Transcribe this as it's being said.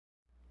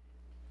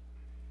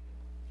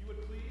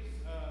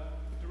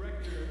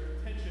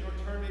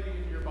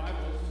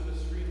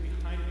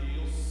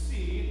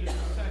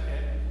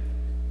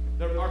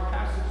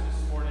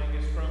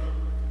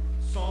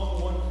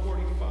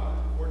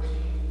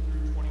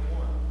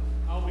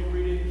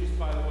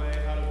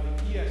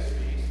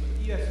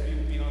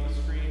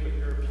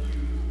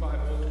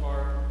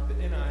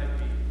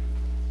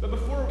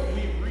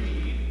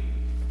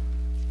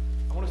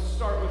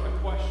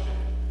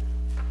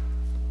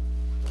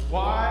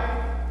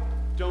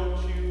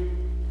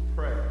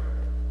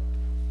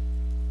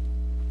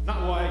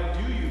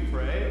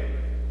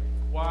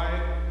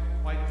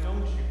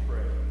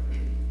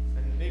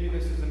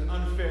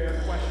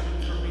fair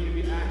question for me to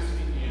be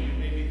asking you. You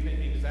may be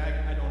thinking,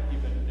 Zach, I don't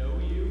even know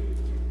you.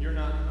 You're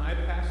not my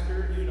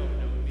pastor. You don't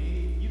know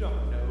me. You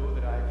don't know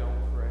that I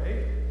don't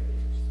pray.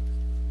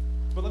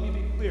 But let me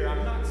be clear.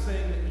 I'm not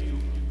saying that you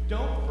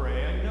don't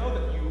pray. I know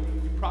that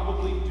you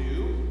probably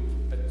do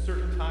at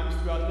certain times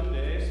throughout the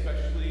day,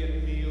 especially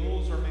at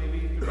meals or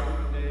maybe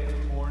throughout the day,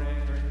 in the morning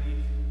or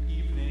in the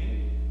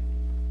evening.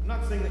 I'm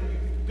not saying that you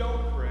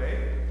don't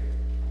pray.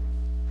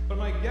 But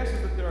my guess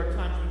is that there are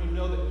times when you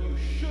know that you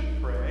should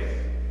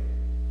pray,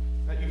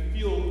 that you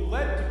feel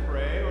led to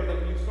pray, or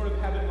that you sort of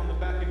have it on the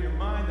back of your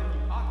mind that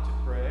you ought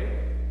to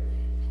pray,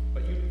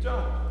 but you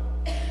don't.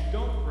 You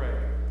don't pray.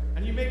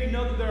 And you maybe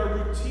know that there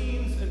are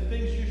routines and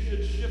things you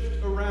should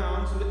shift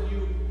around so that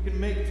you can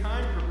make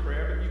time for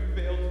prayer, but you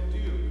fail to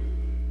do.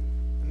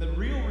 And the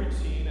real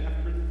routine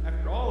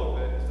after all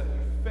of it is that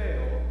you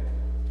fail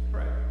to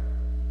pray.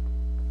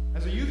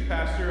 As a youth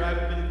pastor,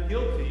 I've been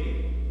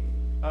guilty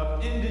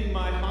of ending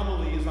my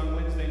homilies on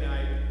Wednesday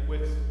night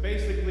with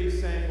basically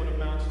saying what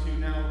amounts to,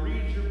 now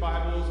read your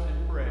Bibles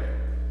and pray.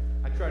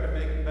 I try to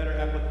make a better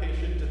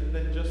application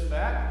than just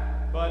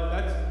that, but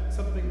that's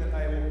something that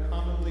I will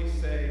commonly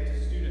say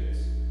to students.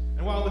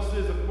 And while this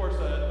is, of course,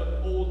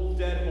 an old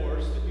dead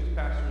horse that youth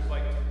pastors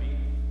like to beat,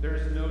 there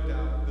is no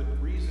doubt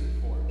good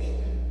reason for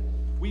it.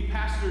 We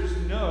pastors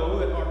know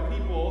that our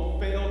people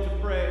fail to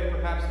pray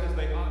perhaps as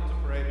they ought to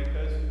pray,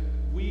 because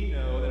we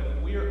know that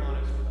if we are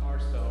honest with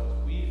ourselves,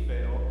 we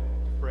fail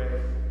to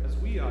pray as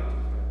we ought to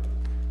pray.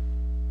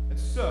 And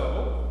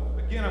so,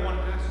 again, I want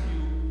to ask you,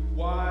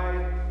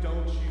 why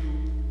don't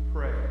you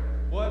pray?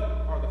 What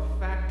are the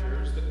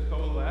factors that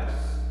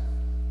coalesce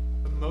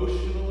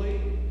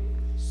emotionally,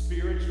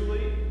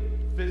 spiritually,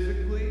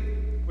 physically,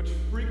 which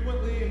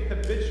frequently and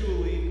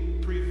habitually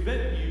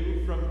prevent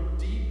you from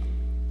deep,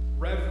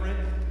 reverent,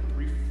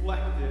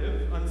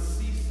 reflective,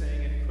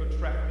 unceasing, and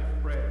protracted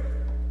prayer?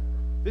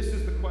 This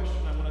is the question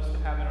I want us to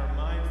have in our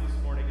minds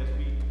this morning as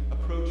we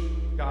approach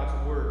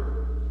God's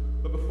Word.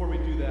 But before we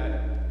do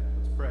that,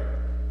 let's pray.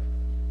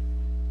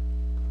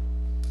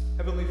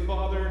 Heavenly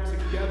Father,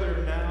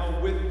 together now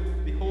with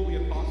the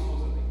holy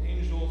apostles and the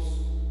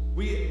angels,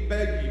 we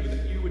beg you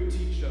that you would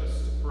teach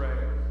us to pray.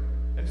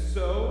 And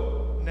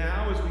so,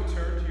 now as we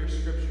turn to your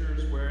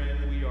scriptures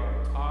wherein we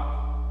are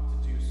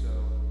taught to do so,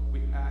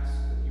 we ask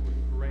that you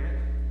would grant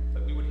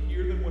that we would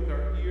hear them with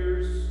our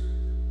ears,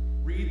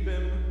 read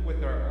them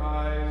with our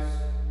eyes,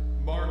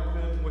 mark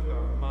them with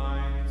our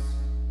minds,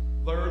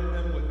 learn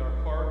them with our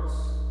hearts,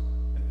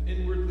 and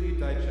inwardly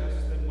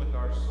digest them with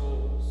our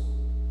souls,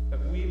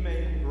 that we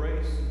may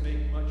embrace and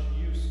make much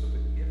use of the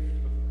gift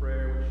of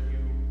prayer which you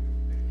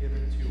have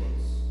given to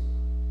us.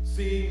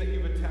 Seeing that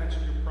you've attached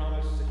your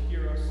promise to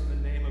hear us in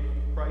the name of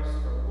Christ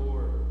our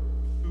Lord,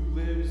 who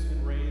lives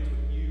and reigns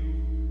with you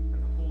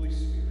and the Holy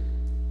Spirit,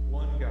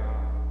 one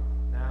God,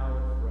 now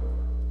and forever.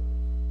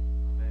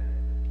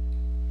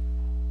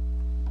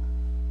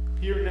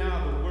 Hear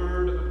now the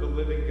word of the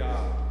living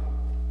God.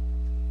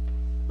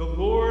 The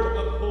Lord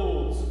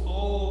upholds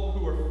all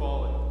who are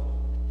fallen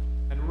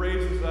and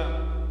raises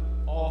up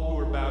all who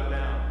are bowed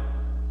down.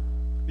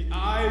 The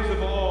eyes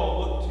of all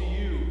look to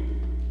you,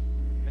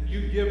 and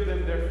you give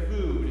them their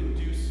food in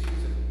due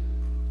season.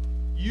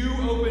 You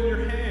open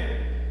your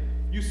hand.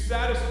 You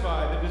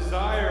satisfy the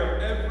desire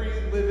of every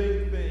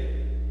living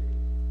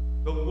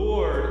thing. The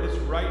Lord is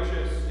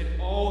righteous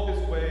in all his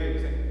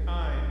ways and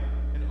kind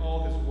in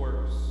all his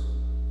works.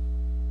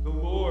 The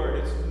Lord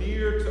is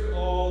near to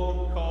all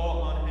who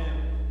call on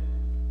him,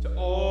 to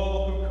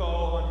all who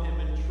call on him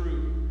in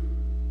truth.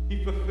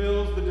 He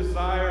fulfills the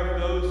desire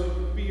of those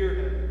who fear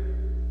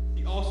him.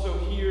 He also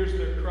hears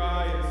their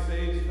cry and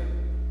saves them.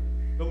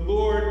 The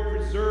Lord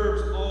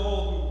preserves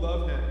all who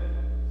love him,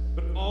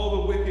 but all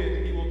the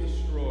wicked he will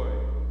destroy.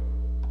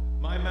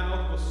 My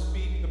mouth will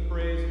speak the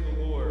praise of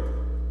the Lord,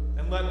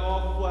 and let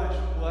all flesh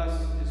bless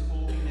his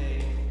holy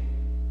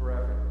name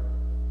forever.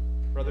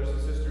 Brothers and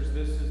sisters,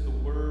 this is the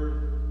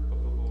word.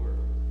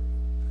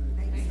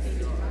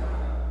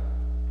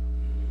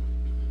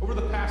 Over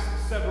the past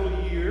several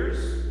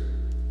years,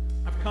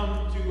 I've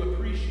come to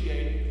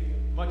appreciate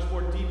much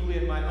more deeply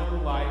in my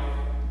own life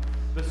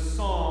the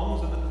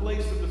Psalms and the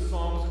place of the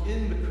Psalms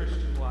in the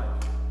Christian life.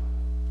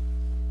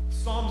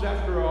 Psalms,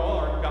 after all,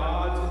 are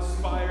God's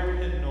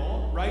inspired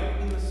hymnal, right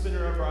in the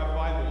center of our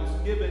Bibles,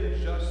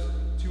 given just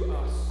to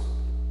us,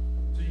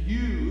 to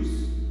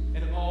use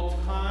in all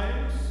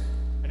times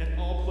and in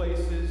all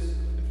places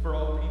and for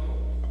all people.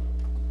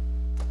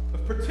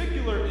 Of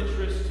particular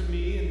interest to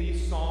me in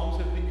these Psalms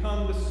have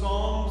become the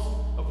Psalms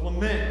of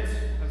Lament,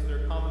 as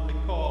they're commonly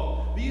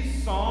called.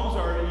 These Psalms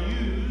are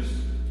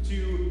used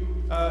to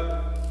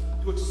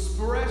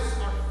express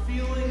our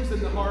feelings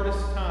in the hardest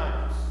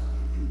times,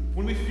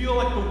 when we feel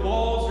like the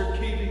walls are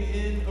caving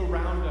in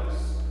around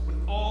us,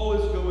 when all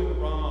is going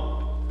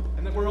wrong,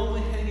 and that we're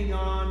only hanging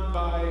on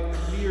by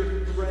a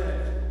mere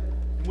thread,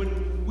 and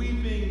when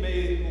weeping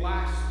may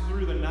last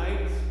through the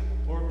night,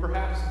 or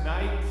perhaps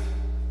night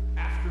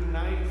after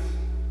night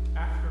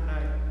after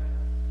night.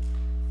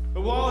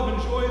 But while I've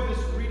enjoyed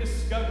this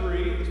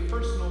rediscovery, this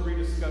personal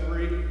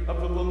rediscovery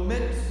of the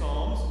lament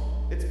psalms,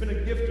 it's been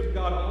a gift of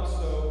God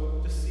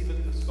also to see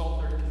that the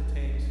Psalter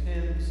contains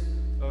hymns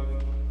of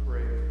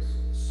praise.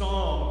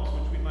 Songs,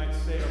 which we might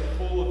say are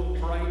full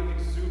of bright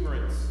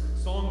exuberance.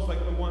 Songs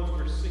like the ones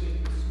we're singing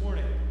this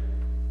morning.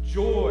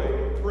 Joy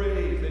and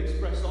praise, they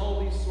express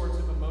all these sorts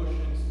of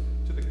emotions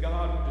to the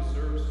God who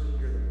deserves to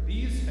hear them.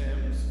 These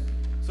hymns,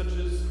 such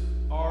as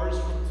ours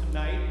from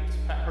tonight,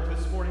 or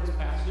this morning's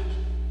passage,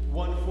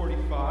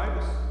 145,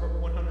 this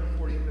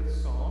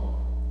 145th Psalm,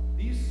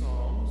 these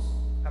songs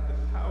have the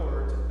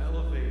power to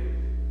elevate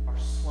our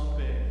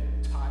slumping,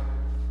 tired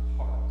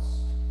hearts.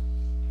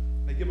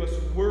 They give us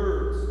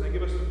words, and they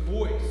give us a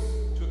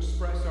voice to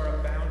express our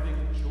abounding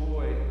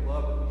joy and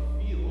love that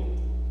we feel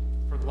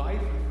for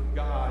life and for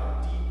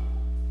God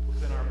deep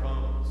within our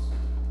bones.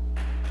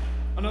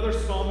 Another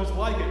psalm is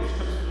like it, which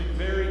comes from the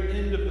very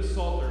end of the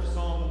Psalter,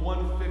 Psalm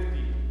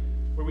 150,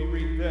 where we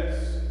read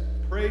this: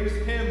 praise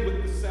him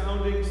with the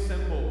sounding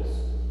cymbals.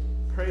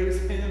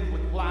 Praise him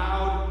with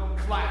loud,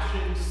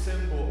 clashing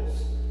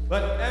cymbals.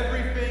 Let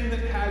everything that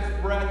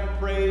has breath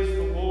praise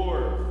the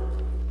Lord.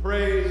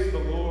 Praise the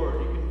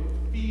Lord. You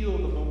can feel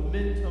the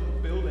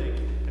momentum building,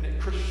 and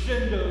it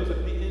crescendos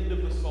at the end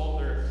of the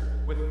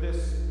Psalter with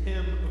this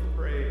hymn of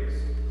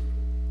praise.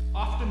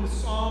 Often the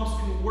Psalms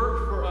can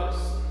work for us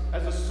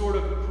as a sort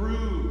of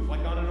groove,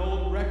 like on an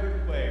old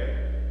record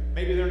player.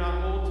 Maybe they're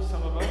not old to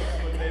some of us,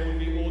 but they would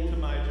be old to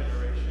my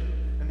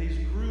generation. And these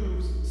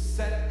grooves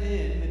set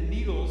in, the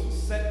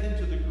needles set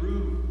into the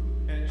groove,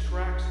 and it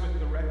tracks with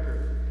the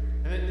record.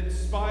 And it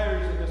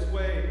inspires in this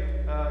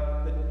way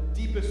the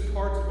deepest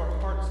parts of our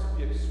hearts to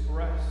be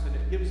expressed, and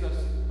it gives us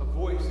a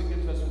voice, it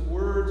gives us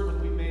words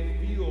when we may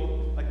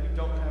feel like we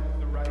don't have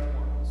the right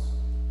ones.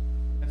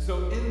 And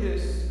so in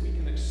this, we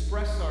can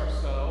express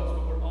ourselves,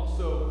 but we're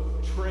also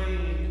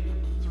trained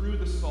through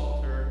the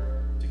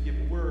Psalter to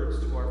give words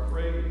to our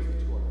praise, and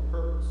to our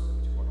hurts,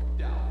 and to our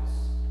doubts,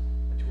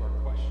 and to our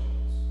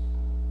questions.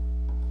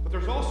 But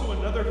there's also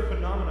another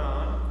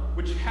phenomenon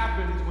which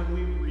happens when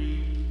we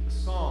read the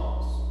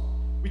Psalms.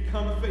 We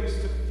come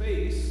face to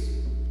face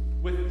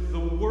with the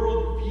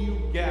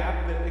worldview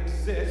gap that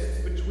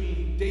exists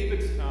between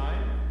David's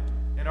time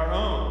and our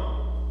own.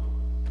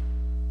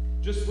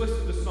 Just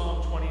listen to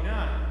Psalm 29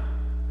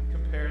 and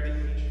compare the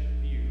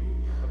ancient view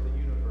of the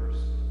universe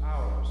to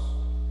ours.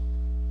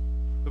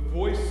 The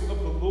voice of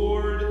the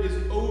Lord is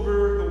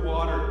over the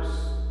waters.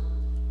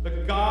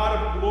 The God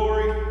of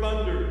glory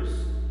thunders,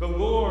 the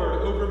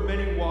Lord over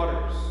many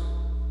waters.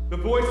 The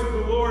voice of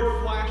the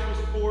Lord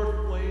flashes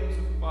forth flames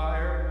of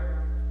fire.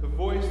 The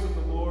voice of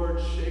the Lord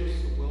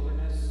shakes the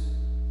wilderness.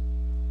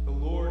 The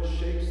Lord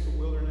shakes the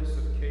wilderness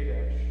of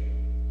Kadesh.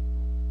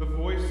 The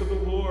voice of the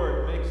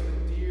Lord makes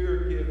the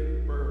deer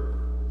give birth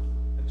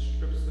and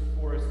strips the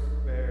forest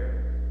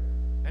bare.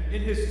 And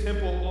in his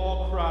temple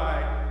all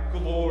cry,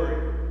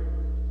 glory.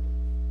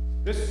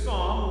 This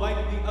psalm, like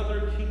the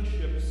other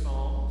kingship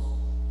psalms,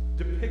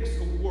 depicts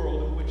a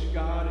world in which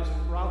God is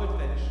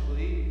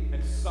providentially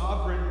and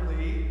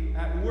sovereignly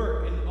at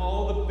work in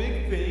all the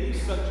big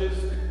things, such as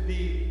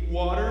the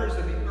waters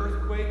and the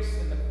earthquakes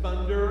and the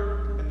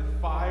thunder and the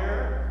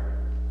fire.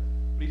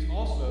 But he's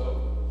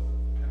also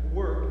at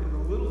work in the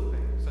little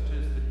things, such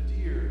as the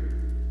deer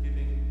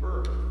giving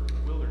birth in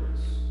the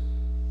wilderness.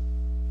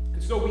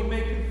 And so we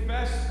may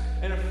confess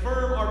and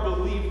affirm our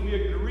belief.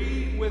 We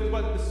agree with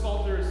what the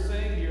Psalter is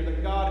saying here,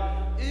 that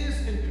God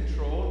is in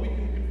control, and we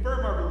can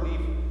confirm our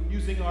belief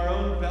using our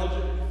own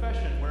Belgian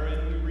confession,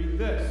 wherein we read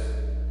this: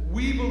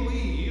 we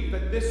believe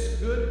that this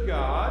good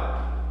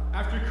God,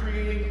 after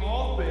creating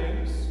all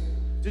things,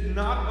 did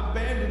not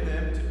abandon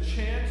them to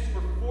chance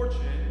or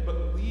fortune,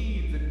 but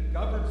leads and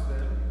governs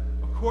them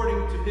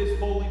according to his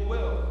holy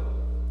will,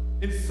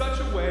 in such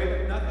a way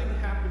that nothing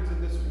happens in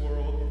this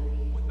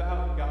world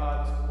without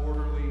God's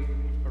orderly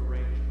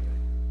arrangement.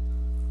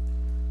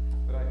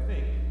 But I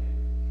think,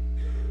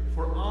 if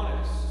we're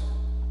honest,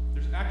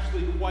 there's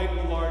actually quite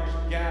a large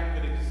gap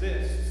that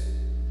exists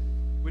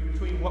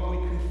between what we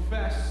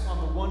confess on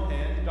the one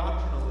hand,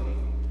 doctrinally,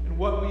 and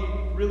what we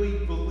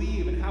really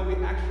believe and how we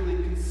actually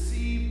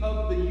conceive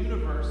of the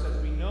universe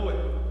as we know it.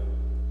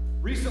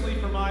 Recently,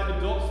 for my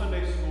adult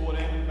Sunday school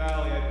at Amon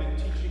Valley, I've been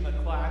teaching a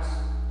class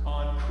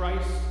on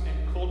Christ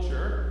and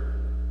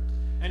culture.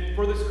 And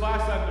for this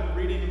class, I've been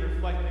reading and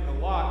reflecting a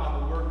lot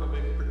on the work of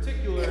a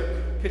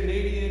particular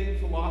Canadian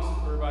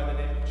philosopher by the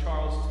name of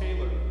Charles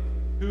Taylor,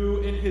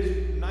 who in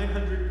his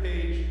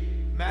 900-page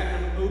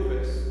magnum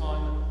opus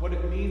on what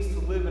it means to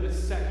live in a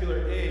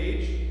secular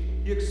age,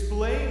 he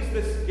explains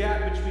this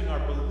gap between our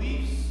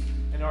beliefs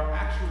and our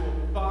actual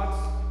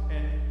thoughts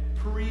and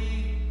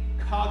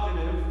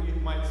pre-cognitive, you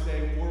might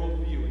say,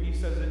 worldview. And he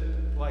says it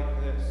like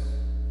this: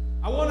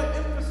 I want to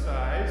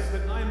emphasize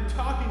that I'm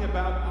talking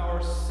about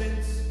our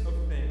sense of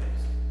things.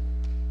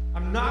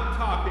 I'm not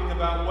talking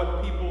about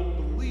what people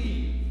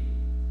believe.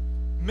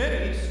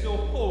 Many still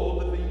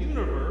hold that the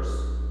universe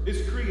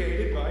is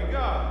created by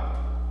God,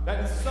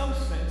 that in some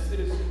sense it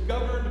is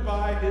governed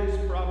by his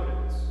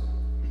providence.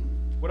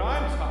 What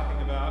I'm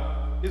talking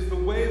about is the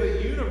way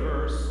the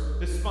universe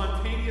is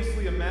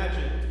spontaneously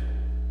imagined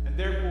and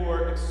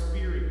therefore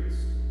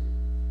experienced.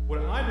 What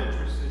I'm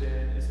interested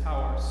in is how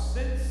our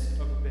sense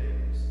of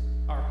things,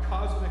 our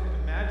cosmic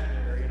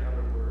imaginary, in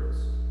other words,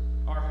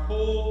 our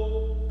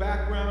whole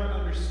background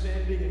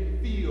understanding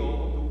and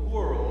feel of the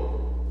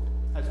world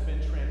has been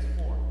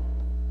transformed.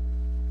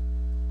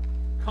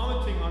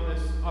 Commenting on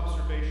this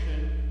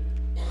observation,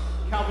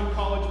 Calvin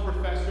College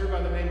professor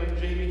by the name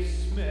of Jamie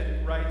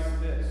Smith writes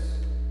this: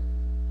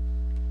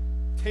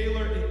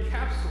 Taylor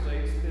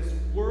encapsulates this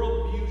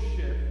worldview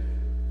shift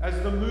as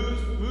the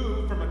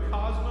move from a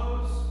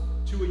cosmos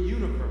to a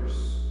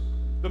universe,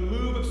 the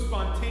move of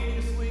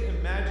spontaneously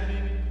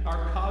imagining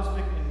our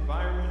cosmic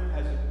environment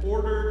as an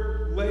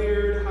ordered,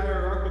 layered,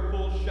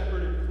 hierarchical,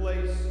 shepherded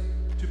place,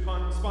 to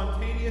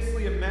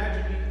spontaneously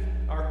imagining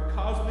our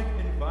cosmic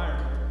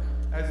environment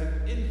as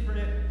an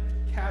infinite,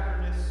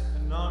 cavernous,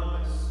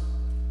 anonymous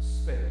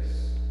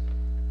space.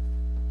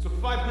 So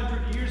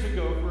 500 years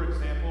ago, for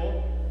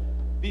example,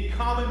 the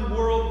common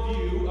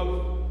worldview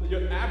of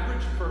the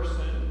average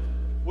person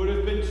would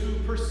have been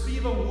to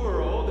perceive a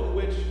world in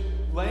which,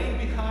 laying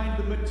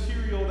behind the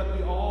material that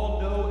we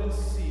all know and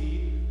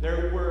see,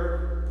 there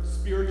were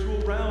spiritual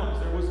realms,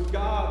 there was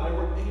God, there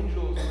were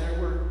angels, and there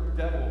were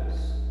devils.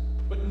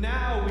 But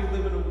now we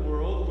live in a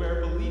world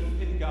where belief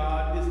in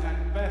God is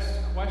at best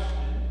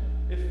questioned,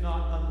 if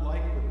not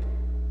unlikely.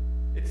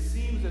 It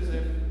seems as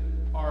if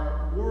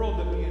our world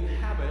that we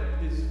inhabit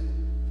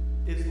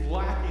is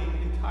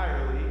lacking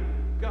entirely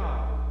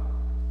God.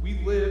 We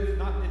live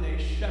not in a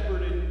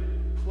shepherded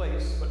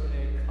place, but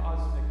in a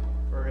cosmic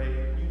or a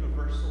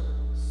universal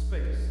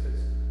space,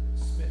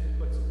 as Smith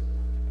puts it.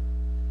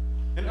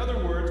 In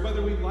other words,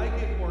 whether we like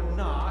it or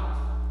not,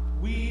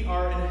 we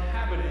are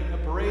inhabiting a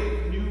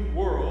brave new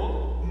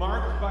world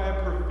marked by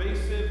a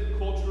pervasive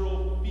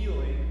cultural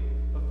feeling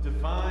of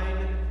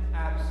divine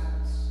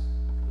absence,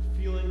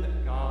 the feeling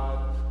that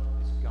God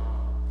is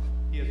gone.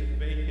 He has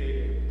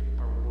vacated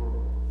our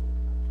world,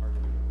 our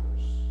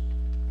universe.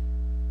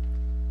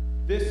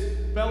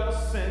 This felt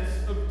sense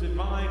of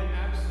divine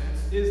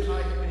absence is,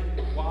 I think,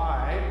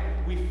 why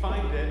we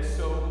find it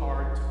so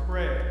hard to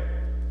pray.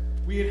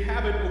 We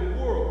inhabit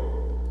a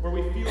world where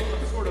we feel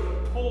a sort of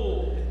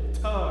pull and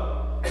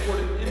tug toward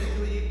an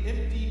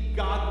empty,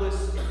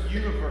 godless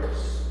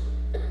universe.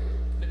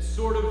 And it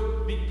sort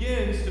of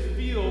begins to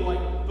feel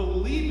like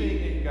believing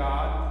in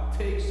God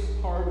takes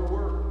hard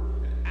work,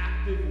 an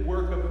active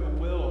work of the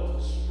will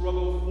to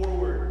struggle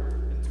forward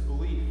and to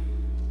believe.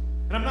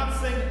 And I'm not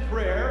saying that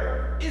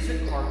prayer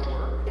isn't hard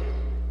work,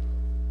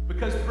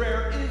 because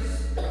prayer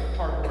is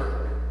hard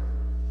work.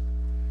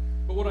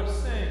 But what I'm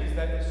saying is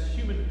that as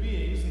human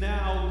beings,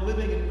 now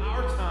living in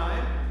our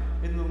time,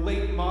 in the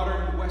late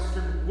modern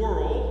Western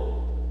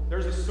world,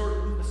 there's a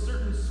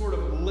certain sort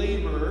of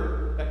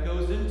labor that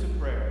goes into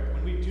prayer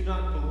when we do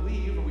not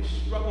believe, or we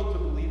struggle to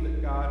believe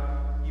that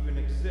God even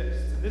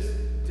exists. And this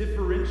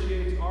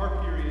differentiates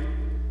our period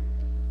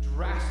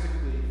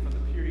drastically from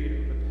the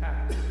period of the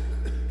past.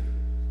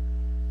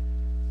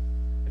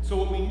 And so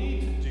what we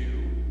need to do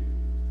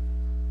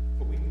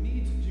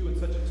in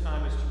such a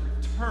time is to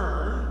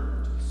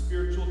return to the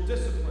spiritual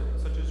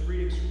disciplines, such as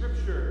reading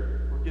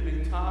scripture, or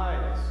giving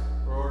tithes,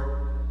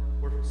 or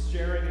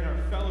sharing in our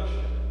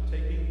fellowship,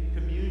 taking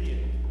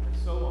communion, and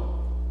so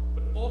on.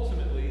 But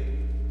ultimately,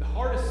 the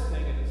hardest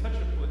thing in such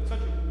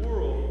a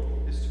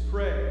world is to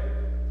pray.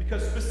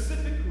 Because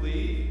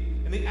specifically,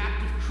 in the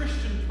act of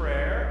Christian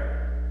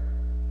prayer,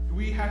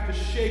 we have to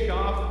shake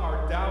off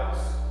our doubts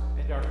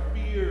and our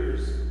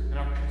fears and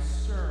our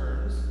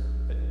concerns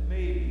that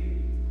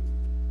maybe,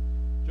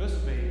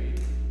 just maybe,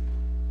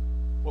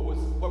 what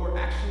we're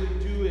actually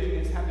doing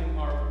is having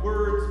our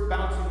words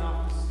bouncing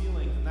off the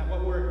ceilings, and that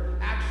what we're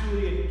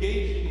actually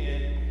engaging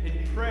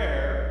in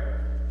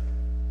prayer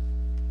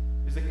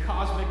is a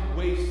cosmic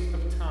waste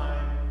of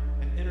time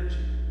and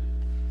energy.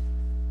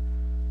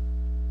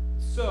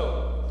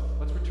 So,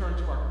 let's return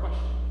to our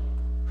question.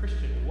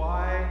 Christian,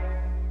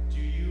 why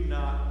do you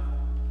not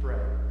pray?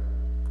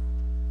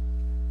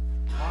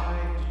 Why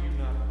do you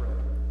not pray?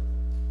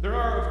 There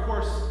are, of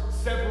course,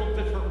 several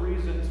different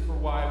reasons for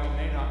why we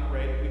may not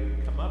pray that we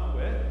can come up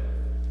with,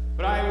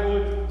 but I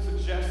would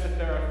suggest that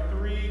there are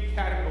three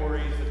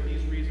categories that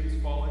these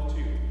reasons fall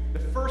into. The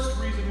first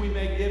reason we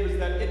may give is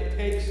that it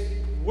takes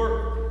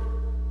work.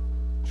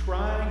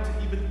 Trying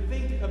to even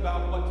think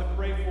about what to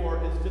pray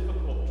for is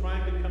difficult.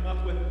 Trying to come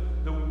up with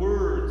the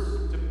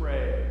words to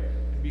pray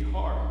can be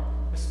hard,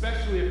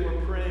 especially if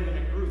we're praying in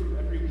a group.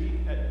 Every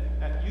week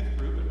at youth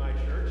group at my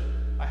church,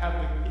 I have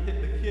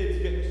the kids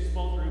get into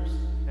small groups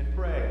and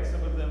pray.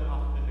 Some of them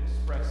often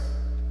express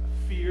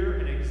fear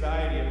and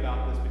anxiety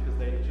about this because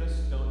they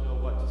just don't know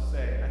what to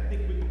say. And I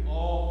think we can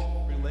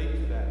all relate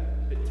to that.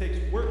 It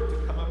takes work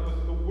to come up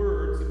with the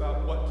words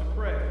about what to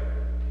pray.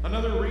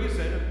 Another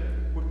reason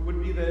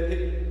would be that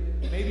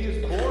it maybe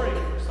is boring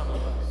for some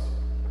of us.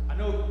 I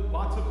know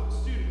lots of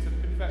students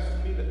have confessed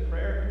to me that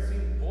prayer can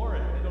seem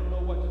boring. They don't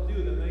know what to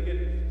do. Then they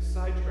get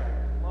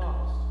sidetracked and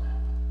lost.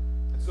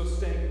 And so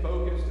staying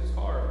focused is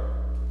hard.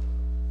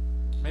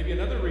 Maybe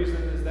another reason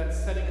is that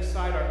setting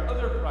aside our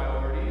other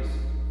priorities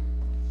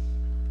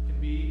can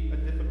be a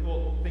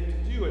difficult thing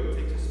to do. It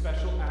takes a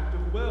special act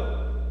of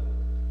will.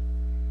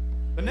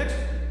 The next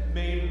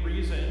main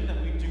reason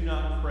that we do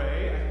not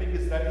pray, I think,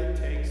 is that it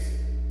takes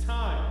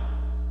time.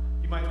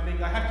 You might think,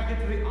 I have to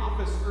get to the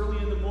office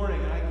early in the morning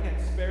and I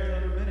can't spare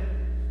another minute.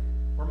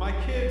 Or my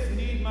kids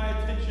need my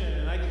attention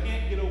and I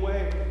can't get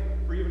away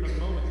for even a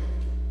moment.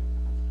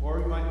 Or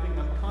you might think,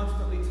 I'm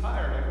constantly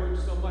tired. I work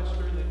so much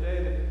during the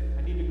day that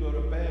I need to go to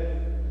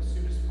bed as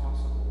soon as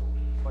possible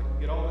so I can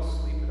get all the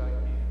sleep that I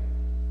can.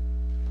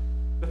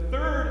 The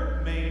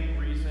third main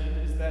reason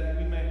is that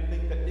we might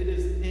think that it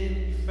is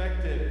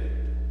ineffective.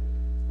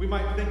 We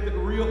might think that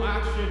real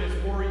action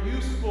is more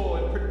useful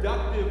and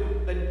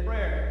productive than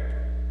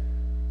prayer.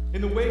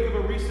 In the wake of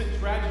a recent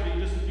tragedy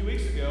just a few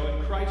weeks ago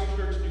in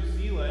Christchurch, New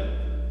Zealand,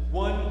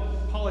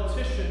 one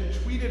politician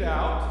tweeted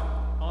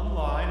out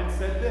online and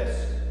said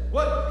this: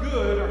 "What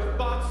good are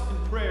thoughts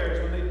and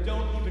prayers when they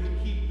don't even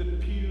keep the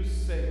pews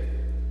safe?"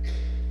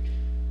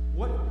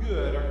 What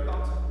good are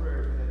thoughts and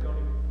prayers when they don't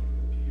even keep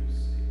the pews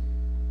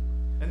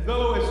safe? And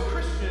though as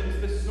Christians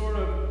this sort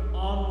of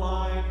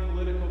online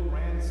political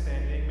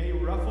grandstanding may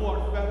ruffle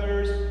our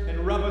feathers and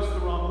rub us the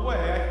wrong way,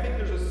 I think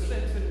there's a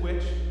sense in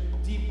which,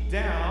 deep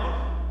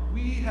down,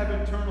 we have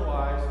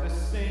internalized this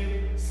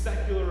same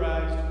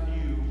secularized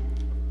view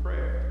of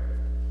prayer.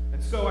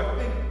 And so I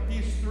think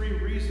these three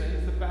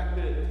reasons, the fact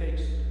that it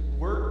takes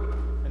work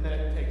and that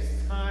it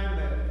takes time,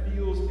 that it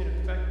feels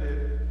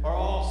ineffective, are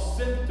all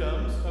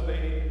symptoms of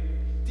a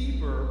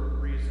deeper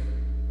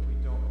reason that we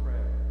don't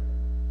pray.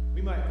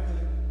 We might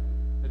think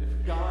that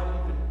if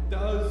God even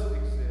does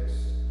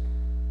exist,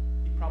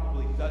 he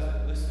probably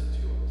doesn't listen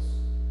to us.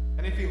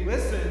 And if he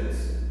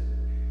listens,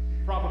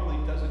 he probably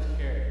doesn't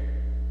care.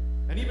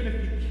 And even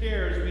if he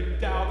cares, we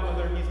doubt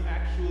whether he's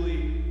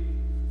actually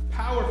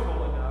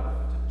powerful enough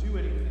to do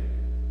anything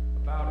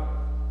about it.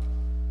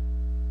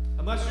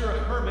 Unless you're a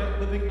hermit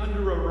living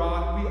under a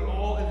rock, we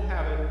all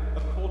inhabit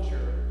a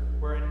culture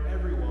wherein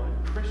everyone,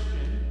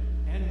 Christian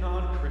and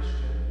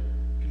non-Christian,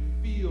 can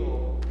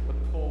feel the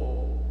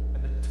pull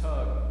and the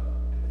tug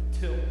and the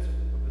tilt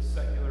of the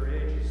secular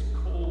age's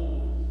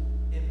cold,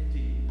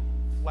 empty,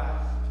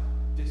 flat,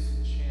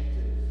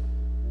 disenchanted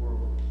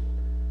world.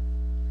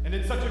 And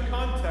in such a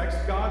context,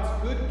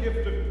 God's good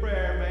gift of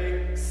prayer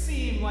may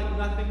seem like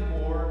nothing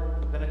more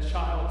than a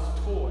child's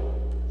toy.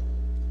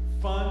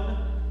 Fun,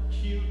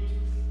 cute,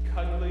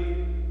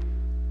 cuddly,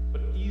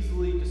 but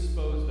easily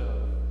disposed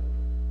of.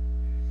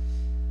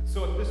 And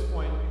so at this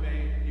point, you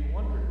may be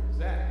wondering,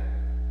 Zach,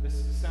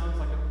 this sounds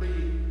like a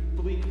pretty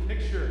bleak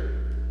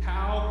picture.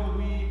 How can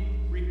we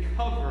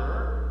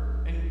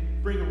recover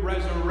and bring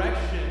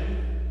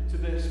resurrection to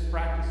this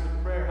practice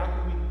of prayer? How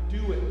can we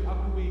do it? How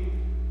can we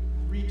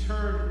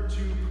return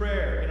to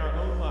prayer in our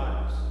own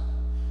lives?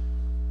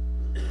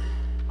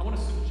 I want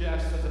to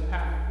suggest as a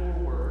path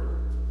forward,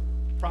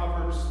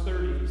 Proverbs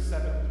 30,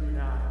 7 through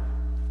 9.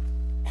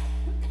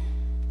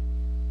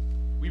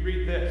 We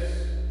read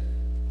this: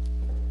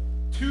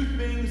 "Two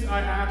things I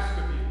ask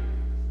of you."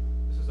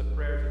 This is a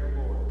prayer to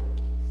the Lord.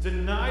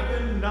 "Deny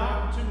them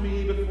not to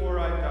me before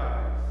I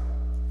die.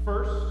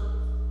 First,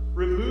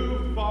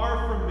 remove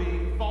far from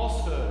me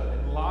falsehood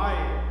and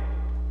lying.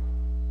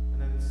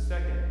 And then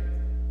second,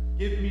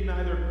 give me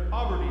neither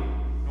poverty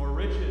nor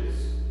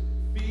riches.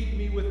 Feed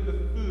me with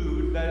the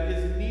food that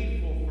is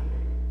needful for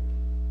me,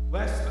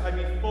 lest I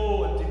be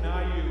full and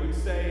deny you and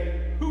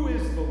say, 'Who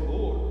is the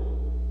Lord?'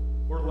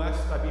 Or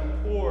lest I be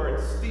poor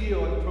and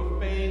steal and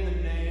profane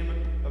the name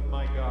of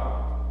my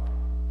God."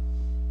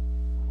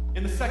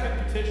 In the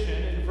second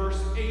petition, in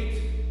verse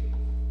 8,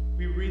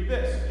 we read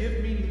this: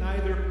 "Give me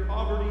neither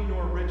poverty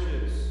nor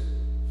riches.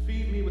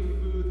 Feed me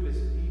with food that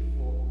is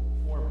needful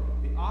for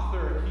me." The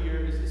author here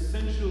is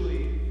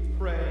essentially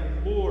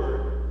praying,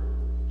 "Lord,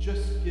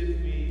 just give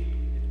me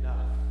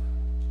enough.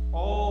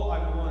 All I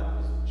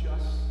want is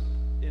just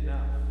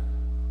enough."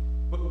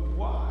 But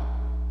why?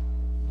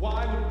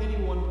 Why would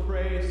anyone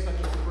pray such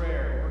a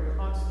prayer? We're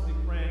constantly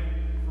praying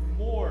for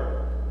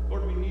more.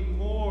 Lord, we need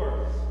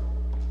more.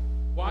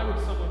 Why would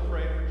someone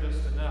pray for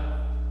just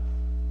enough?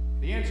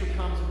 The answer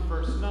comes in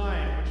verse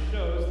 9, which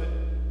shows that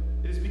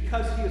it is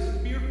because he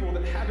is fearful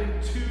that having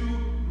too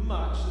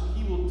much, that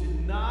he will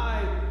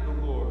deny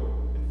the Lord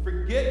and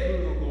forget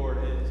who the Lord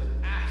is and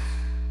ask,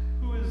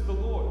 "Who is the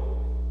Lord?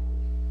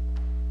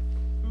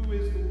 Who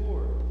is the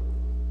Lord?"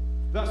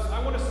 Thus,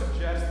 I want to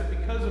suggest that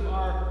because of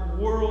our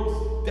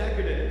world's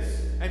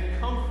decadence and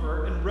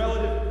comfort and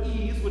relative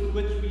ease with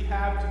which we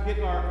have to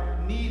get our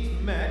needs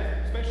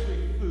met,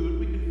 especially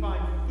food, we can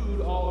find food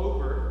all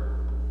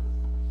over.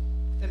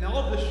 And all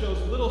of this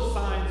shows little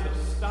signs of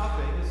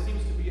stopping. It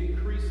seems to be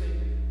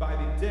increasing by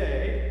the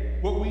day.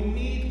 What we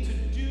need to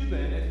do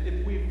then,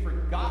 if we've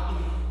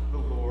forgotten the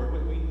Lord,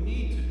 what we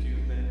need to do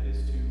then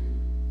is to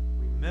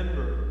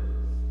remember.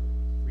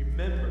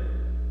 Remember.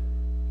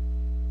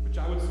 Which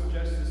I would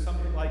suggest is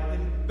something like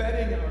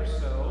embedding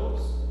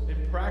ourselves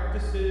in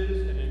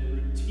practices and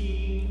in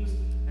routines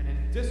and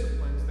in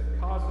disciplines that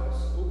cause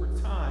us over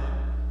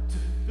time to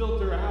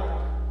filter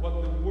out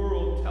what the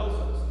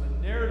tells us, and the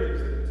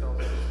narratives that it tells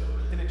us,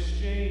 in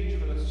exchange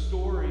for the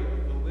story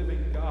of the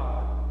living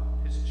God,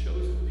 his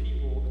chosen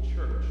people, the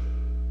church.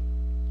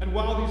 And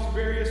while these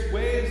various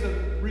ways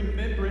of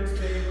remembrance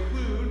may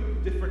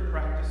include different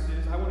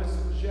practices, I want to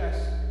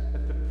suggest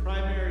that the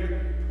primary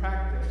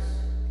practice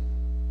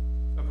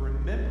of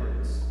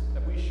remembrance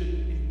that we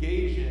should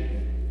engage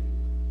in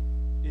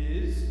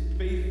is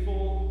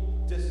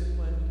faithful,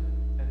 disciplined,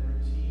 and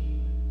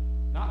routine,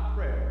 not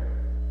prayer,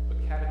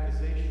 but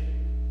catechization.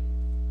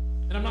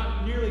 And I'm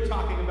not merely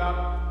talking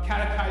about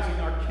catechizing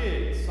our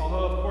kids,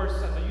 although, of course,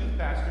 as a youth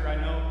pastor, I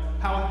know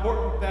how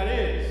important that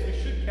is. We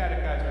should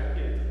catechize our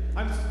kids.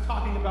 I'm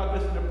talking about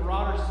this in a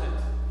broader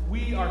sense.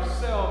 We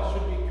ourselves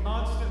should be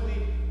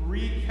constantly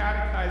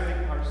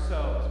re-catechizing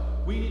ourselves.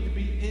 We need to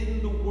be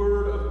in the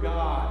Word of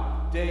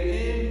God,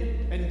 day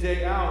in and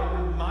day out,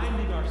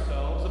 reminding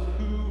ourselves of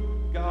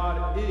who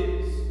God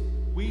is.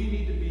 We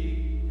need to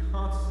be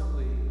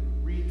constantly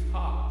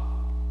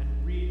re-taught and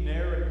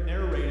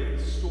re-narrated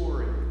the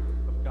story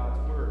of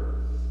God's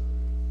Word.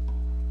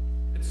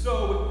 And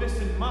so, with this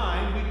in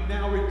mind, we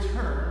now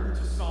return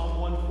to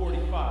Psalm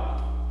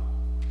 145.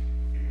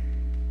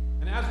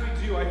 And as we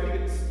do, I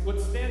think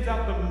what stands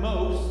out the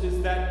most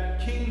is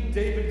that King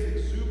David's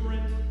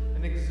exuberant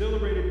and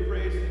exhilarated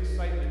praise and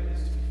excitement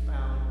is to be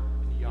found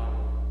in Yahweh.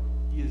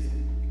 He is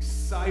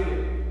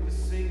excited to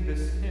sing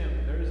this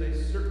hymn. There is a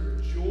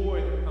certain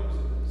joy that comes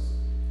with this.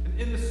 And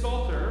in the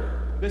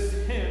Psalter, this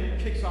hymn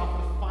kicks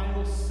off the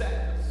final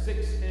set of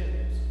 6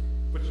 hymns,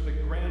 which are the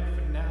grand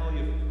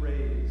finale of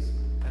praise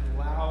and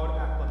loud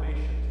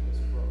acclamation to this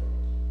book.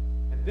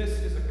 And this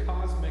is a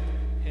cosmic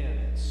hymn.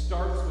 It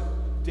starts with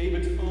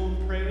David's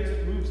own praise.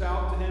 It moves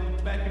out to him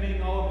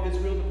beckoning all of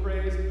Israel to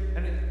praise.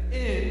 And it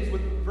ends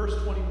with verse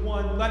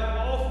 21, let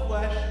all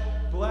flesh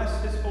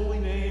bless his holy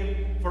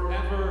name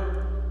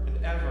forever and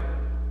ever.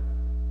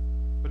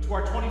 But to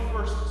our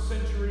 21st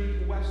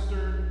century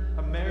Western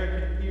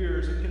American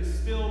ears, it can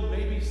still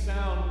maybe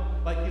sound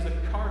like he's a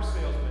car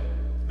salesman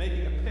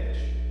making a pitch.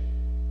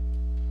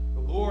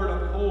 The Lord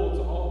upholds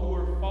all who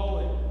are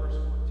falling, verse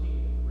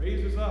 14,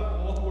 raises up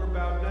all who are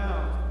bowed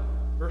down.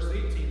 Verse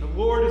 18, the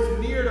Lord is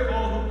near to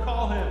all who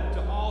call him,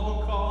 to all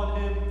who call on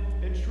him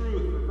in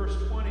truth. Or verse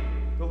 20,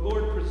 the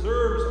Lord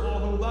preserves all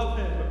who love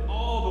him, but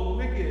all the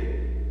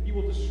wicked he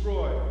will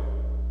destroy.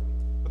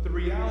 But the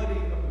reality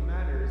of the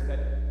matter is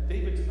that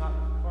David's not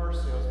a car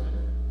salesman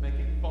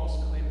making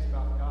false claims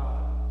about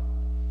God.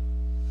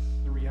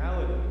 The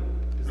reality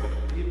is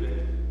that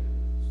David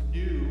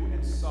knew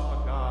and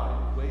saw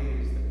God in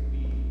ways that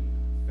we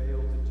fail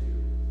to do,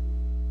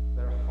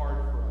 that are hard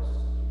for us to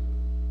do.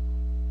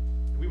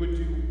 We would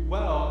do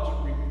well to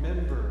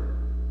remember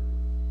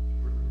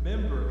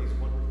these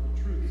wonderful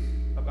truths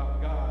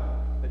about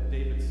God that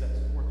David sets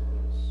forth for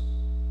us.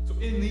 So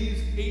in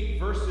these 8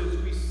 verses,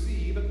 we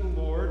see that the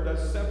Lord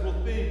does several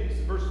things.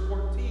 Verse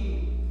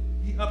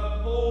 14, he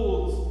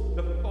upholds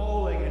the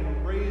falling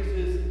and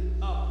raises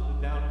up the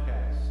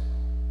downcast.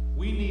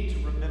 We need to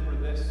remember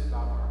this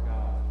about our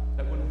God,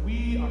 that when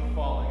we are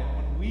falling and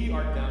when we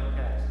are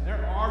downcast, and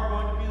there are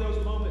going to be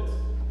those moments.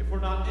 If we're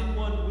not in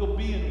one, we'll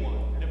be in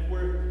one. And if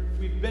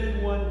we've been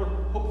in one, we're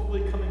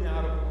hopefully coming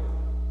out of one.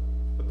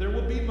 But there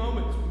will be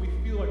moments when we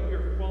feel like we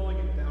are falling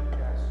and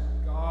downcast.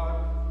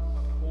 God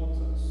upholds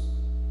us.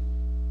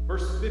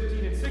 Verse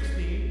 15 and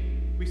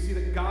 16, we see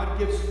that God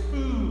gives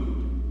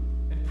food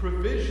and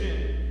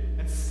provision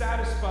and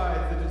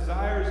satisfies the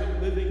desires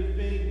of living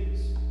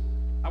things.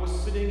 I was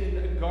sitting in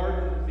a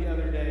garden the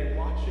other day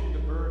watching the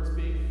birds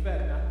being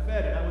fed,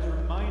 and I was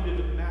reminded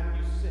of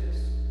Matthew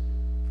 6,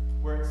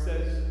 where it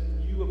says,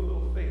 you of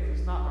little faith,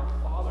 does not our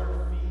Father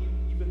feed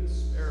even the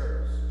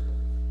sparrows?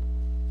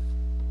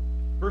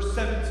 Verse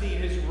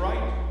 17, he is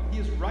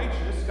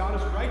righteous, God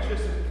is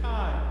righteous and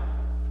kind.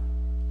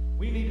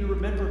 We need to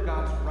remember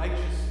God's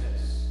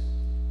righteousness,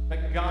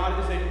 that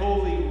God is a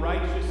holy,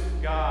 righteous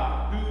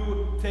God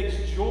who takes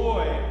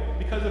joy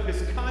because of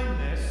his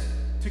kindness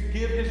to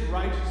give his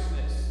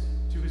righteousness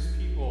to his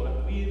people,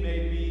 that we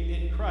may be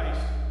in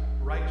Christ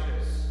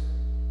righteous.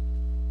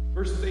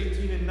 Verses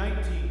 18 and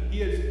 19,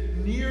 he is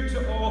near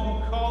to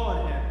all who call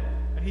on him,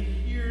 and he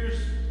hears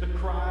the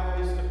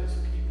cries of his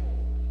people.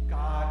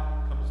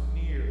 God comes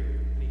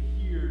near, and he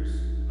hears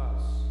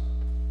us.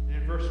 And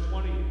in verse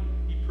 20,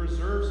 he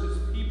preserves his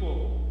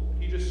people,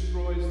 he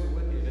destroys the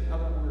wicked. In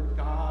other words,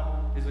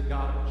 God is a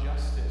God of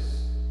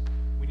justice.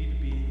 We need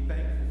to be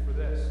thankful for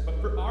this.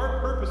 But for our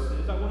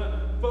purposes, I want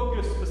to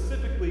focus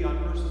specifically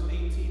on verses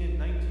 18 and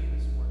 19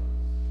 this morning.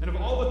 And of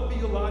all the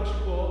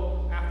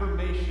theological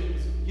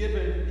affirmations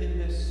given in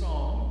this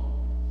psalm,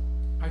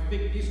 I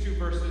think these 2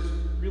 verses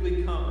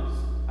really come as,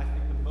 I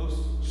think, the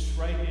most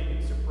striking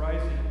and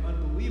surprising and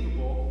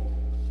unbelievable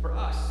for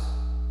us,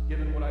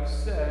 given what I've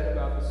said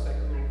about the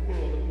secular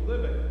world that we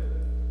live in.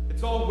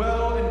 It's all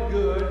well and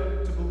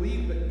good to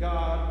believe that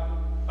God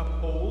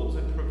upholds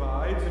and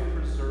provides and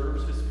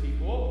preserves his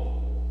people.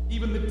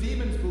 Even the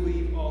demons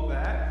believe all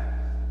that.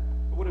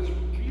 But what is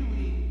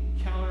really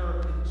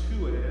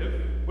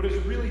counterintuitive, what is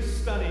really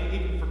stunning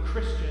even for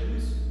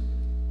Christians,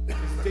 is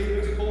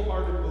David's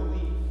wholehearted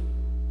belief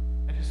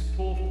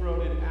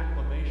full-throated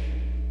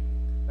acclamation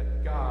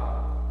that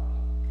God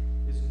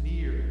is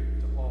near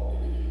to all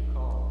who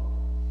call.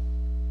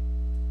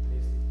 And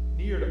he's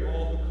near to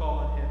all who call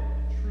on him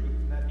in truth,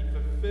 and that he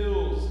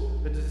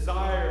fulfills the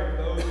desire of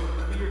those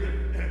who fear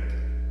him,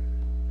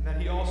 and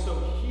that he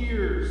also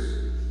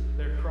hears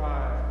their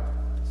cry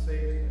and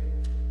saves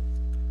them.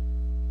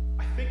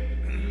 I think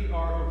we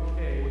are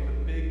okay with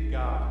a big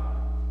God.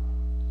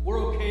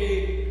 We're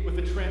okay with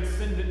a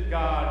transcendent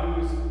God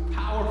who is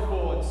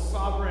powerful and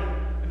sovereign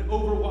and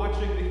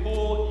overwatching the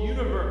whole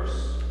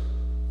universe,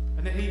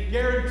 and that he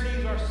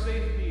guarantees our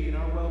safety and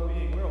our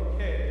well-being. We're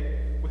okay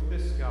with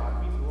this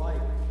God. We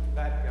like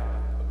that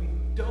God, but we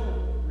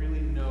don't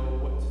really know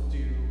what to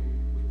do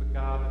with the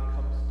God that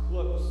comes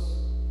close,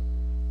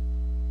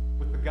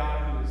 with the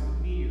God who is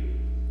near.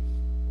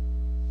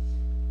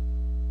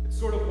 It's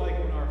sort of like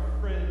when our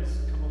friends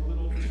come a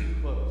little too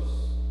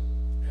close.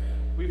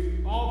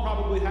 We've all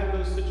probably had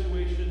those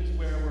situations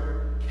where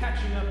we're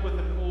catching up with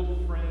an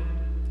old friend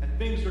and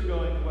things are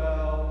going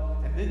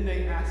well, and then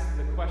they ask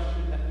the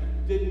question that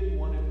you didn't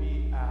want to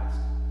be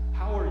asked.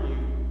 How are you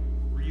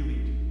really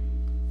doing?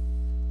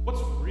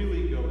 What's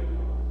really going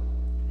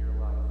on in your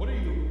life? What are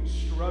you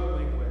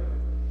struggling with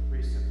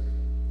recently?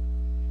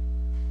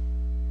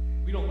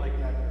 We don't like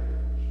that very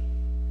much.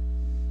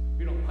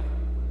 We don't like it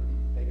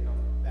when they come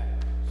that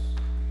close.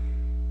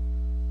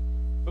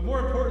 But more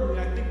importantly,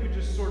 I think we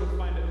just sort of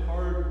find it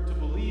hard to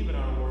believe in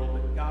our world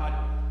that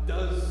God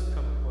does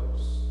come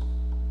close.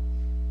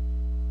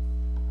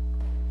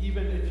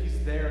 Even if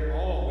he's there at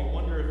all, we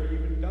wonder if he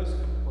even does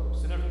come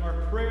close. And if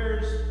our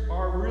prayers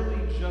are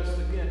really just,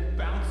 again,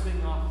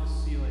 bouncing off the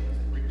ceilings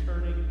and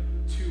returning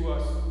to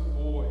us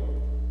void,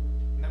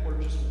 and that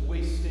we're just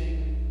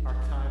wasting our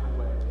time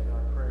away in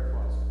our prayer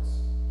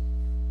closets.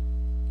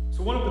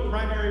 So one of the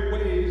primary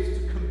ways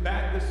to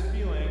combat this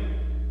feeling,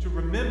 to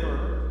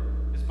remember,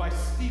 is by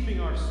steeping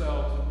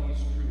ourselves in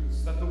these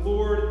truths, that the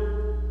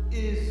Lord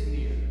is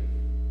near.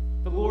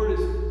 The Lord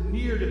is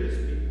near to his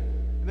people,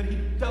 and that he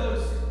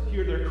does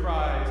hear their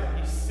cries, and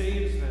he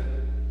saves them.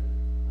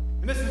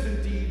 And this is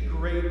indeed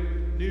great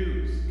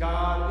news.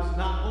 God is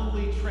not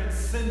only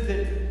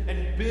transcendent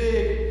and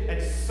big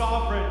and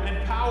sovereign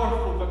and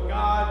powerful, but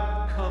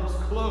God comes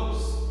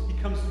close. He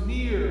comes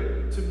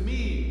near to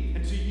me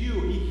and to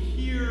you. He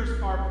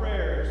hears our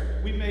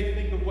prayers. We may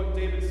think of what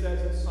David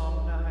says in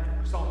Psalm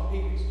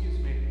 8,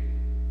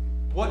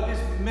 What is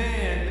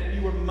man that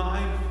you are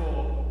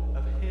mindful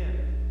of him?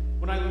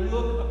 When I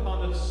look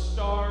upon the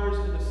stars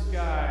in the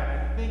sky,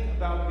 and I think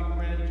about the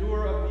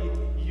grandeur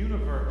of the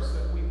universe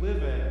that we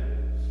live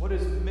in, what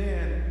is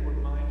man that you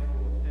are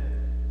mindful of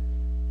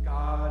him?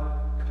 God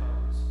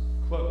comes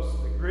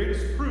close. The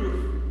greatest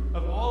proof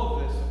of all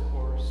of this, of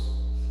course,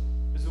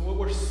 is in what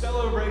we're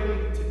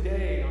celebrating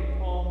today on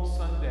Palm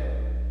Sunday,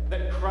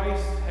 that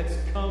Christ has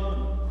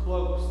come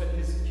close, that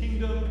his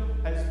kingdom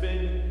has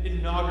been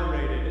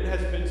inaugurated, it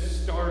has been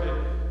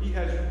started. He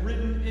has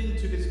ridden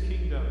into his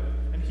kingdom,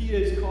 and he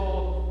is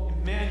called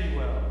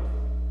Emmanuel,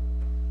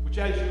 which,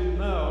 as you'll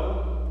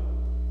know,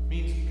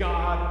 means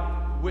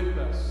God with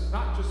us.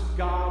 Not just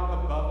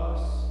God above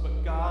us,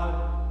 but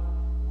God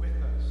with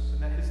us.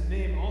 And that his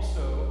name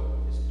also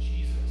is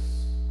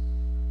Jesus,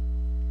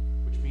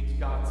 which means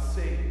God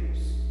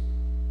saves.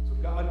 So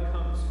God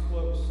comes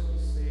close and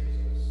he saves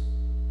us.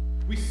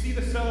 We see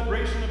the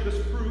celebration of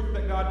this proof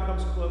that God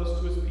comes close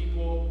to his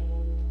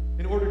people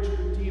in order to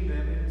redeem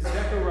them in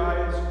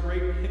Zechariah's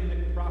great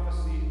hymnic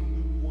prophecy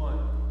in Luke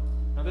 1.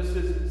 Now this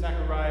is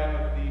Zechariah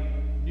of the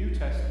New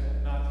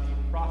Testament, not the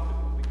prophet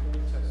of the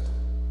Old Testament.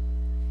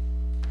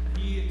 And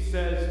he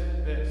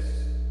says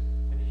this,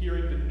 in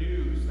hearing the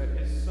news that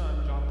his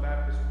son, John the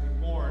Baptist, would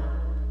be born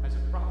as a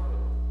prophet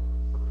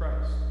for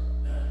Christ.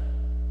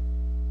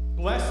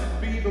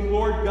 Blessed be the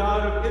Lord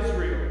God of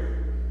Israel,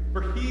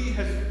 for he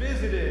has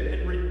visited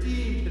and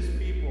redeemed his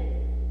people,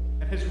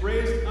 and has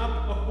raised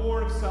up a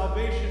horn of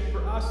salvation for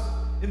us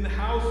in the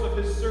house of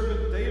his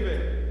servant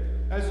David,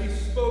 as he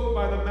spoke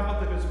by the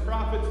mouth of his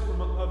prophets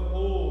of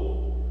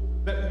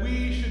old, that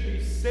we should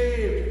be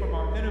saved from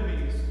our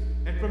enemies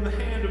and from the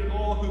hand of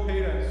all who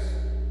hate us,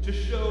 to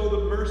show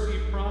the mercy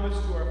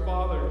promised to our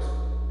fathers,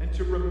 and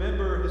to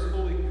remember his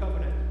holy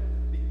covenant,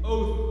 the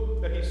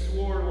oath that he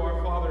swore to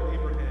our father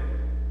Abraham,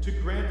 to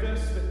grant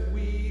us that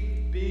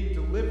we, being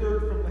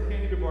delivered from the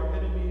hand of our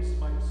enemies,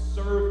 might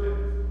serve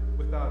him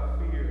without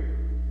fear,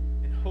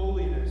 in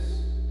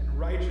holiness and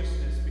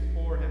righteousness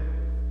before him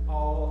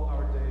all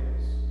our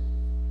days.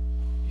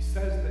 He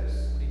says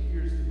this when he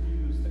hears the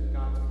news that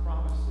God's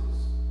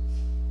promises,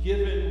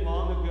 given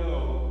long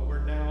ago, were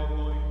now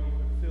going to be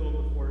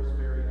fulfilled before his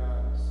very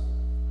eyes.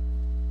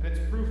 And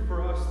it's proof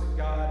for us that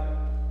God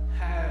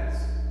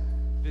has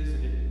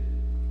visited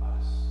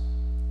us.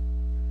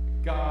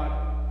 God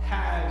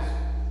has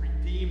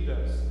redeemed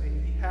us.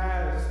 And he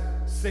has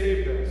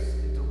saved us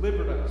and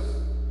delivered us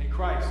in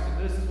Christ.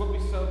 And this is what we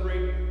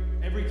celebrate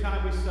every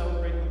time we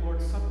celebrate the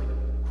Lord's Supper,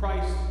 that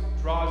Christ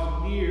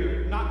draws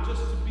near, not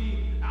just to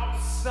be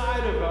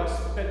outside of us,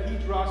 but that he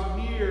draws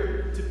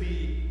near to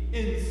be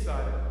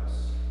inside of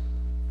us.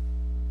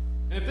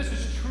 And if this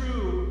is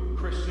true,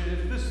 Christian,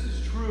 if this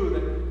is true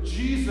that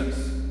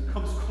Jesus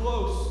comes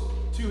close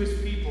to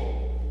his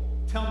people,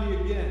 tell me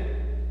again,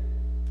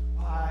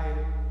 why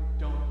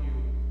don't you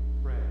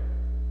pray?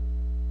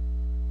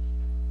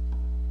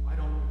 Why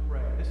don't you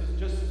pray? This is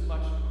just as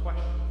much a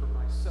question for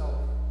myself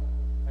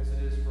as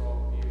it is for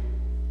all of you.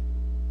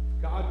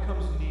 God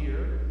comes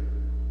near,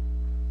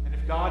 and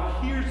if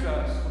God hears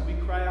us when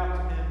we cry out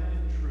to him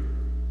in truth,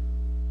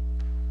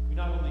 we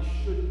not only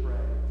should pray,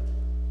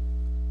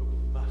 but we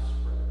must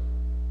pray.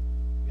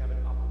 We have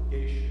an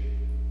obligation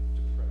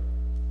to pray.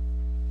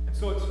 And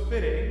so it's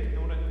fitting, I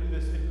want to do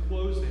this in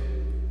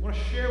closing, I want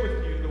to share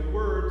with you the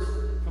words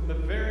from the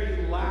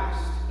very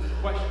last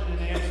question and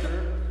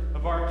answer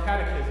of our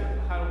catechism,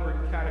 the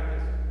Heidelberg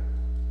Catechism.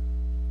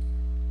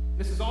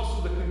 This is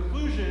also the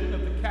conclusion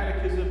of the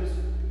catechism's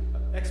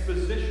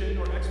exposition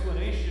or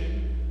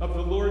explanation of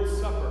the Lord's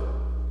Supper.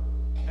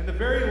 And the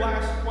very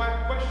last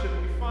question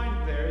we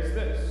find there is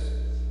this: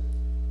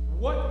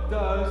 what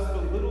does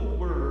the little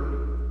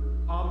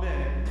word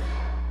Amen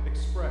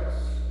express?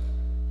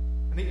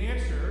 And the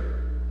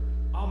answer,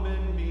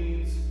 Amen,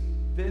 means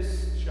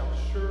this shall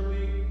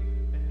surely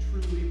and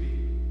truly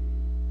be.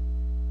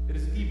 It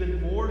is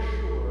even more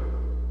sure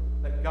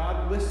that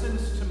God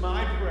listens to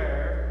my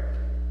prayer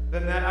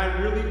than that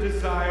I really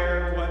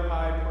desire what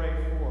I pray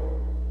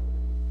for.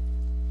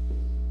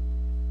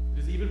 It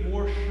is even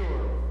more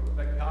sure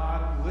that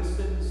God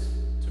listens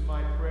to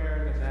my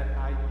prayer than that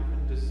I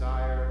even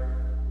desire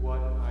what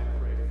I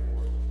pray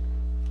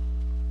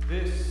for.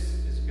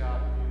 This is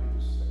God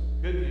news,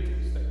 good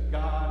news, that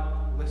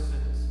God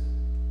listens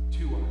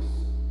to us.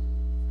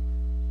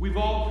 We've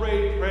all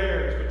prayed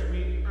prayers which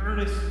we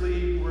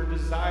earnestly were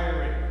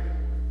desiring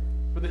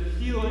for the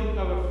healing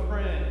of a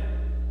friend,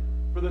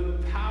 for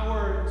the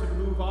power to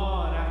move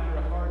on after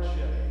a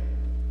hardship,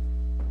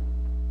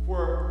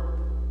 for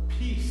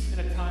peace in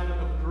a time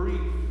of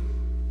grief.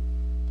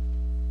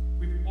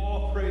 We've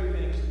all prayed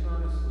things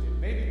earnestly.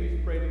 Maybe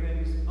we've prayed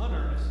things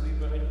unearnestly,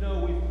 but I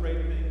know we've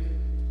prayed things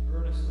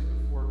earnestly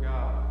before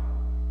God.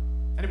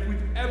 And if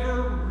we've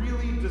ever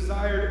really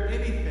desired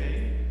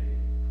anything,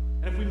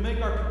 and if we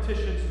make our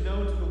petitions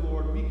known to the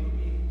Lord, we can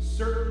be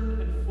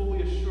certain and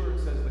fully assured,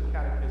 says the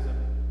Catechism,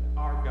 that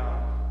our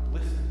God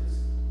listens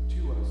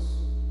to us.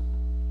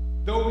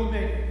 Though we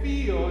may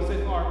feel as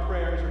if our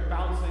prayers are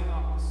bouncing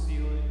off the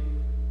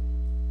ceiling,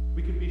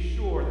 we can be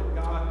sure that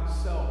God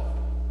himself,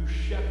 who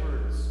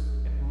shepherds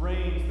and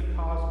reigns the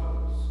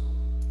cosmos,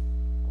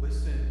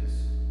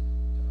 listens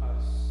to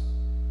us.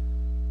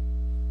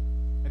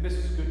 And this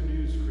is good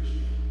news,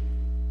 Christian.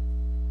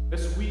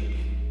 This week,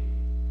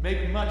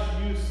 make much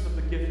use of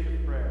the gift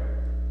of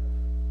prayer.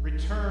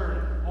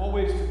 Return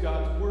always to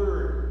God's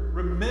word.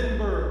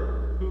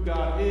 Remember who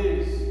God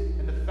is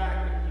and the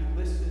fact that he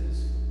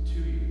listens to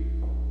you,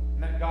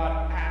 and that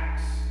God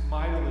acts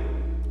mightily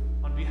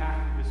on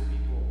behalf of his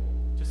people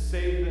to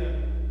save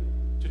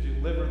them, to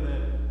deliver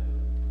them,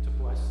 to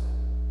bless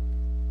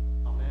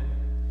them. Amen.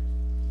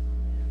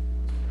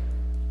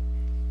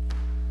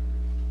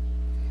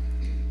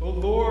 O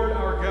Lord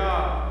our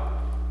God,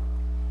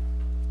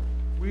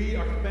 we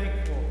are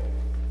thankful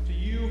to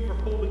you for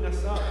holding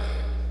us up,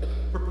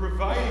 for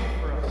providing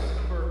for us,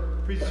 for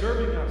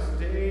preserving us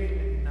day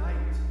and night.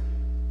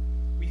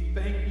 We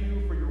thank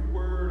you for your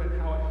word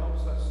and how it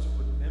helps us to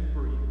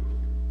remember you.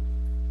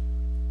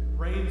 It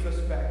reins us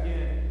back in,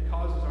 it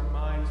causes our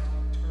minds to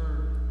be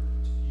turned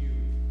to you.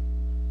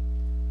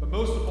 But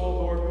most of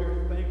all, Lord, we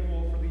are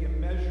thankful for the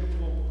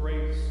immeasurable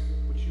grace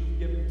which you've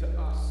given to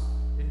us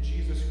in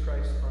Jesus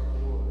Christ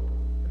our Lord,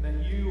 and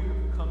that you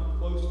have come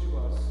close to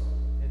us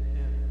in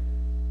him.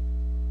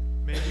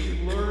 May we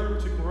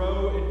learn to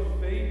grow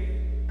in faith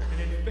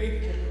and in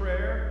faithful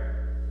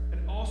prayer,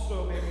 and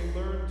also may we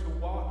learn to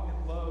walk